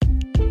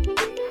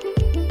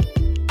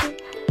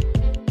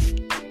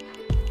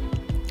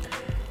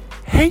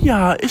Hey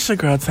y'all, it's your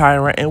girl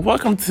Tyra, and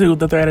welcome to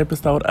the third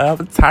episode of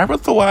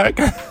Tyra's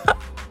Work.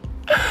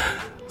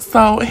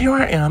 So here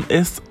I am.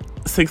 It's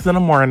 6 in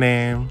the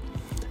morning.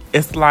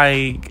 It's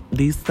like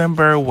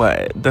December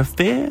the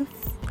 5th?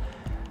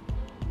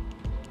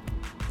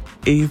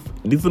 It's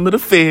December the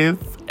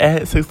 5th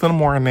at 6 in the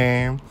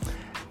morning.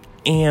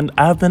 And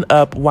I've been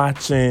up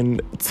watching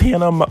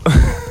Tana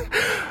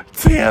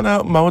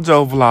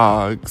Mojo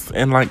vlogs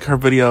and like her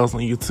videos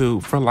on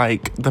YouTube for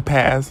like the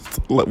past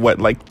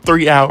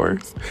 3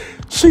 hours.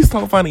 She's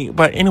so funny.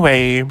 But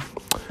anyway,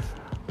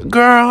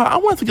 girl, I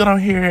want to get on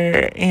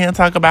here and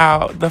talk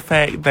about the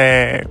fact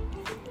that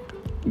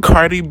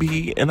Cardi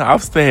B and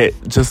Offset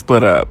just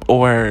split up,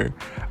 or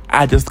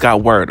I just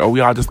got word, or we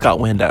all just got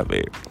wind of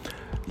it.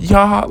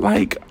 Y'all,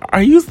 like,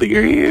 are you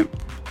serious?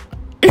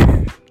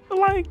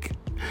 Like,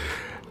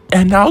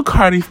 and now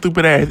Cardi's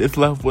stupid ass is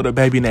left with a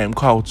baby named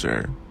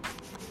Culture.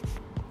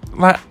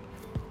 Like,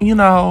 you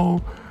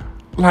know,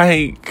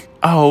 like,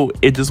 oh,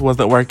 it just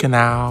wasn't working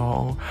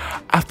out.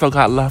 I still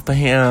got love for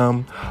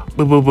him.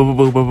 Boo, boo, boo,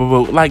 boo, boo,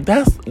 boo, boo. Like,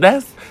 that's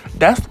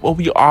what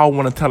we all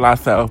want to tell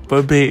ourselves.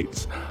 But,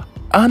 bitch,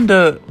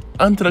 under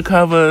the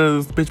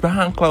covers, bitch,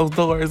 behind closed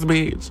doors,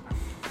 bitch,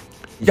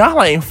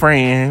 y'all ain't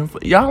friends.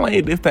 Y'all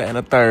ain't this, that, and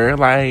the third.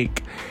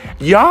 Like,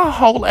 y'all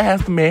whole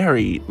ass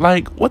married.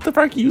 Like, what the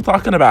fuck are you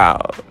talking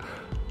about?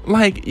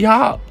 Like,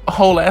 y'all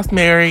whole ass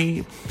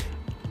married.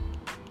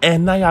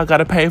 And now y'all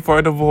gotta pay for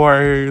a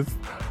divorce,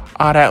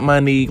 all that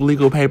money,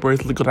 legal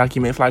papers, legal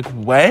documents. Like,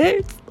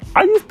 what?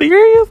 Are you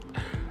serious?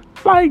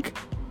 Like,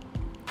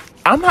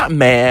 I'm not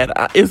mad.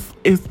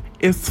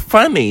 It's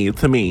funny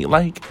to me.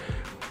 Like,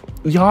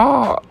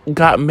 y'all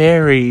got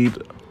married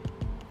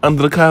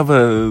under the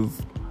covers,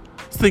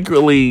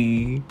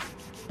 secretly,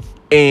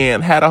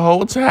 and had a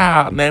whole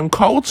child named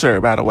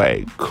Culture, by the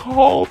way.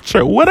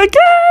 Culture with a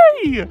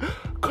K!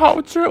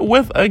 Culture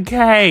with a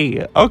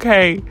K,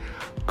 okay?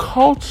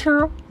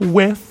 Culture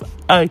with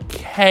a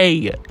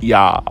K,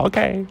 y'all,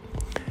 okay?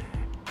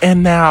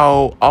 And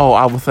now, all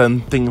of a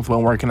sudden, things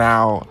weren't working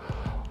out,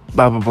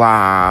 blah, blah,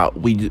 blah.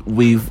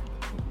 We've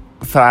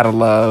fell out of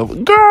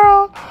love.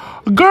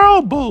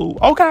 Girl, boo,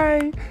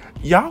 okay?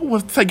 Y'all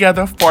was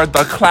together for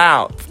the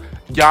clout.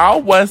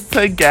 Y'all was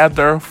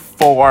together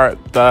for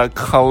the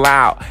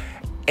clout.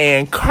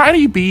 And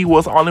Cardi B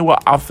was only with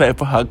Offset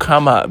for her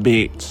come up,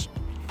 bitch.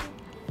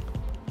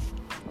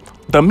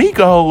 The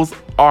Migos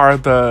are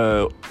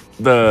the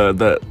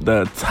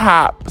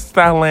top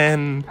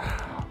selling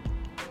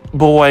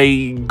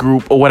boy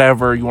group, or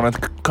whatever you want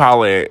to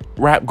call it,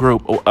 rap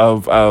group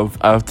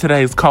of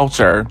today's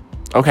culture,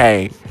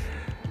 okay?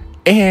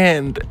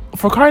 And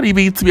for Cardi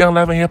B to be on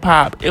Love and Hip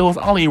Hop, it was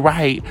only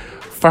right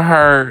for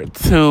her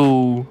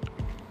to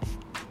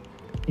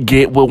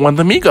get with one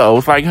of the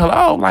Migos. Like,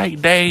 hello,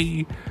 like,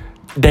 they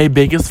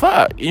big as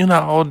fuck, you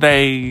know,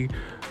 they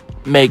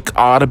make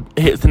all the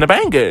hits and the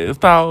bangers.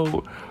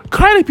 So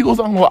Cardi B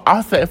was on with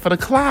Offset for the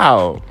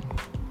cloud.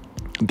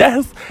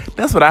 That's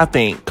what I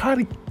think.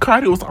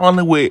 Cardi was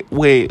only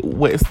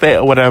with Set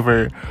or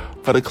whatever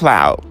for the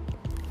cloud.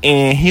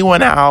 And he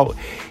went out,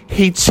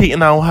 he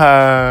cheating on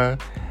her,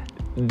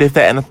 this,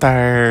 that, and the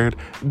third,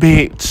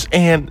 bitch.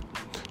 And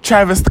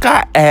Travis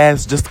Scott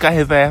just got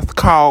his ass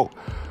caught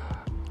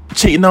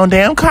cheating on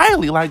damn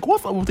Kylie. Like,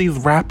 what's up with these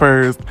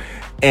rappers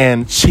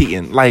and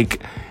cheating?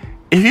 Like,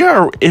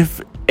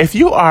 if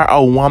you are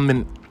a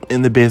woman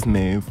in the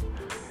business,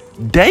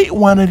 date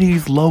one of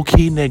these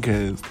low-key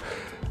niggas.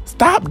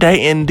 Stop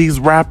dating these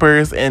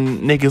rappers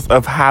and niggas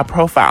of high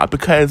profile,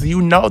 because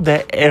you know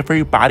that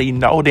everybody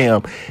know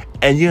them,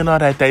 and you know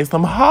that they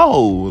some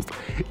hoes.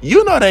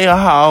 You know they a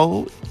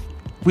hoe.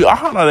 We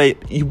all know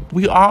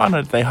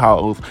that they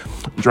hoes.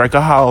 Drake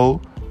a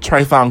hoe.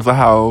 Trey Songz a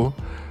hoe.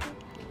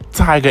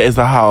 Tyga is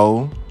a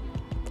hoe.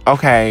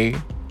 Okay.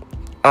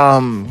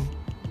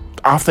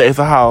 Offset is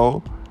a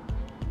hoe.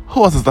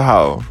 Who else is a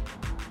hoe?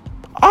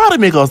 All the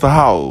Migos are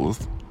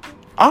hoes.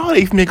 All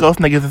these Migos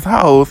niggas is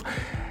hoes.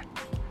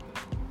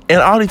 And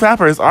all these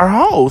rappers are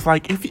hoes.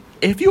 Like,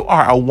 if you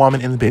are a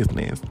woman in the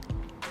business,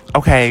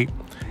 okay?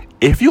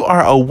 If you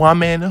are a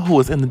woman who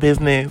is in the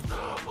business,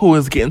 who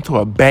is getting to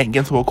a bank,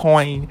 getting to a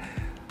coin,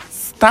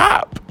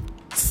 stop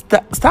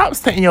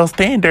setting your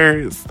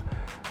standards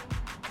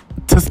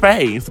to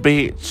space,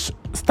 bitch.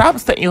 Stop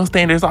setting your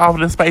standards all over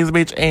the space,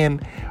 bitch,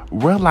 and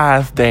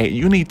realize that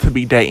you need to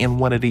be dating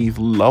one of these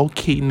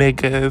low-key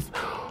niggas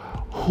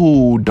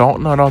who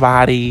don't know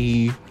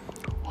nobody,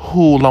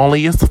 who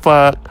lonely as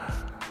fuck,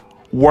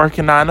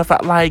 working 9 to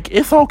 5. Like,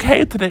 it's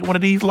okay to date one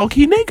of these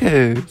low-key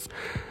niggas.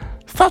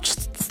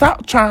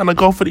 Stop trying to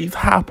go for these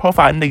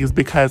high-profile niggas,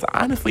 because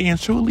honestly and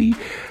truly,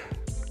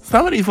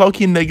 some of these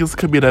low-key niggas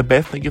could be the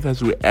best niggas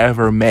that you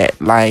ever met.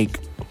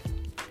 Like,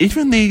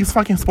 even these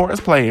fucking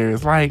sports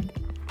players, like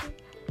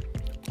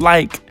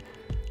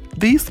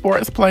these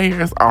sports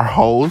players are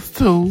hoes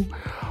too.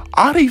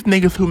 All these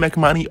niggas who make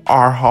money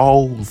are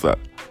hoes.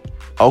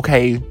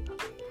 Okay,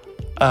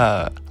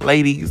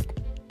 ladies,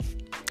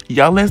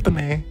 y'all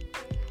listening?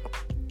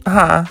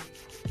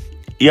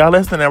 Y'all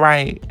listening,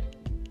 right?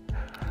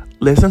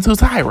 Listen to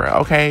Tyra,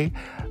 okay?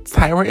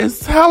 Tyra is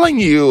telling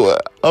you,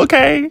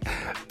 okay?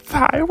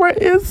 Tyra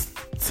is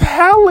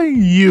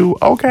telling you,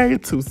 okay,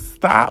 to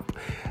stop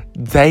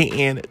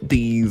dating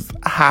these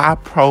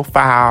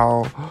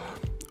high-profile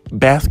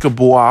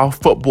basketball,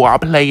 football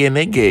playing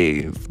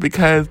niggas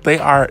because they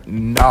are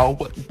no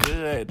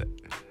good.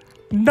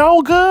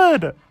 No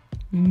good.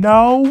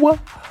 No.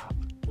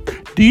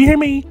 Do you hear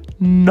me?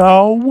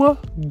 No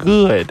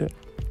good.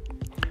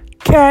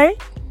 Okay?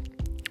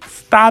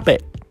 Stop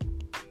it.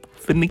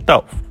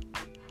 Finito.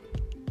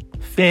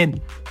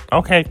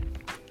 Okay?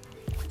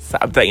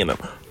 Stop dating them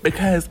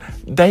because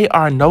they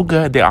are no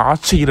good. They're all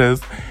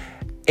cheaters.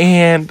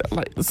 And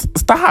like,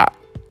 stop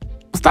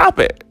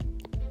it.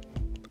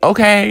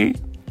 Okay,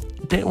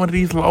 date one of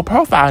these low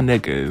profile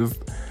niggas.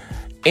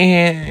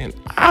 And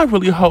I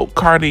really hope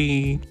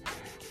Cardi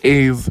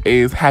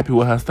is happy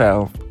with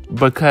herself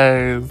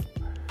because,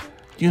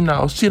 you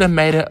know, she done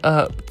made it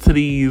up to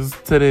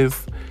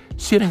this.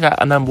 She done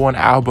got a #1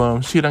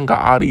 album. She done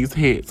got all these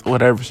hits,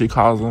 whatever she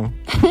calls them.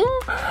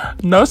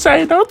 No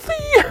shade, no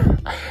tea.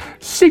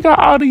 She got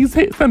all these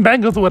hits and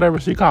bangers, whatever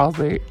she calls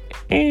it.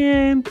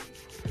 And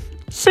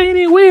she ain't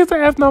even with his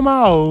ass no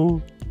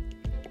more.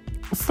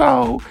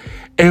 So,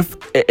 if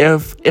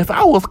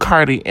I was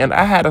Cardi and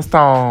I had a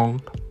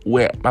song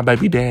with my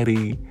baby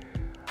daddy,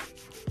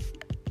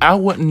 I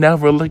would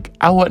never look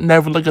at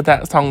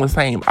that song the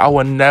same. I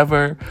would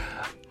never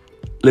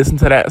listen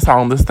to that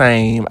song the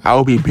same. I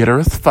would be bitter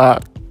as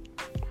fuck.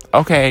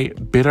 Okay,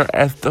 bitter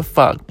as the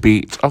fuck,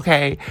 bitch.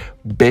 Okay,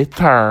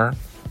 bitter.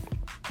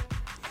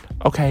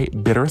 Okay,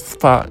 bitter as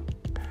fuck.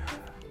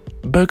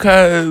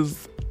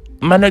 Because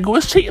my nigga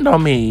was cheating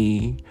on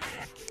me.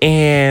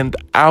 And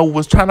I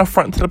was trying to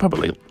front to the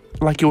public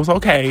like it was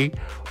okay.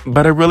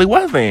 But it really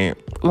wasn't.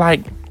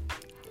 Like,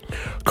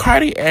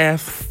 Cardi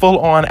ass full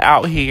on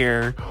out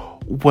here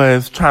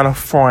was trying to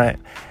front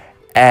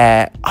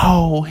at,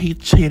 oh, he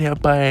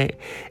cheated, but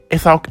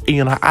it's okay.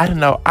 You know, I don't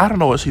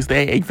know what she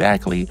said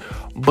exactly.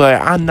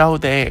 But I know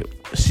that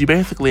she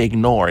basically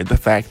ignored the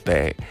fact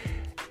that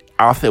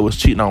Offset was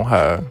cheating on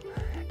her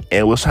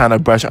and was trying to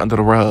brush it under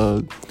the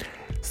rug.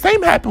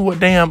 Same happened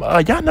with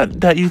y'all know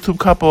that YouTube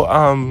couple,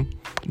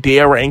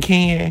 De'Ara and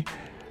Ken?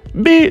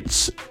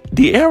 Bitch,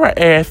 De'Ara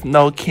ass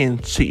no Ken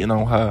cheating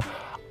on her.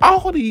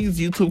 All these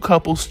YouTube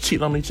couples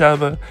cheat on each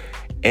other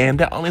and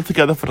they're only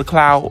together for the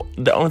clout,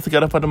 they're only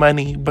together for the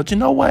money. But you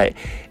know what?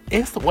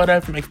 It's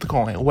whatever makes the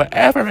coin.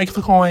 Whatever makes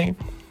the coin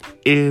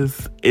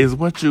is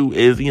what you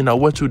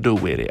do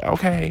with it,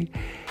 okay?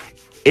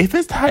 If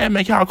it's time to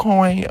make y'all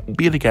coin,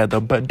 be together,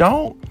 but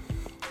don't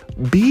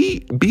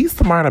be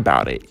smart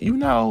about it. You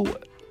know,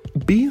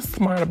 be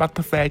smart about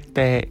the fact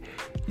that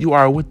you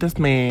are with this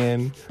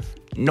man,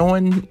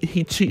 knowing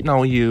he cheating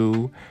on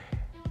you,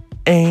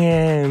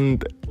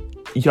 and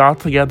y'all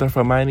together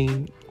for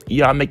money.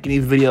 Y'all making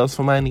these videos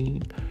for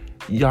money.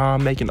 Y'all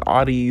making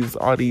all these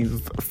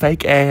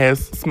fake ass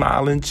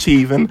smiling,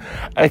 cheesing,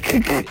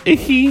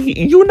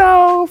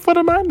 for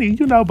the money,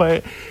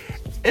 but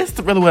it's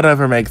really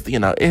whatever makes,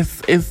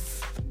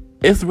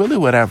 it's really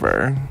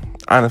whatever,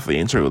 honestly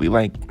and truly,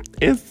 like,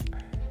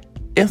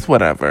 it's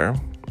whatever.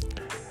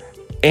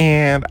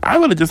 And I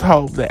really just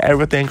hope that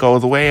everything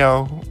goes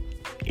well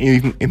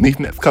in these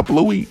next couple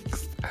of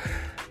weeks.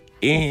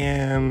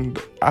 And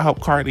I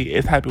hope Cardi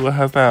is happy with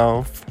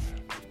herself.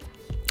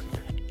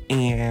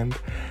 And,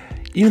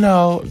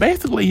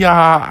 basically,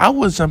 y'all, I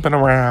was jumping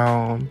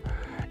around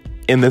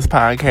in this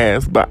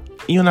podcast, but,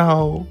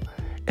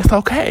 it's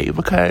okay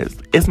because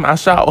it's my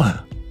show.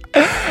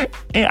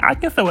 And I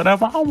can say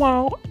whatever I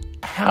want,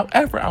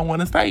 however I want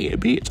to say it,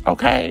 bitch,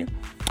 okay?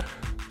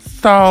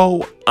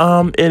 So,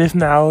 it is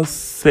now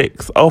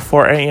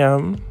 6:04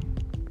 a.m.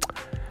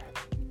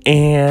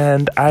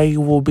 And I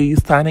will be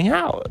signing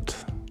out.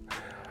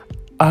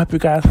 I hope you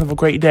guys have a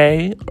great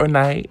day or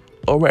night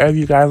or wherever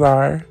you guys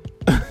are.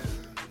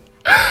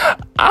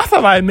 I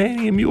feel like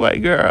Manny and me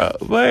white girl,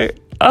 but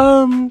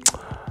I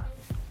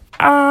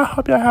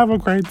hope y'all have a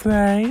great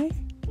day.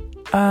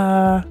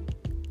 And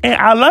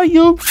I love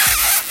you.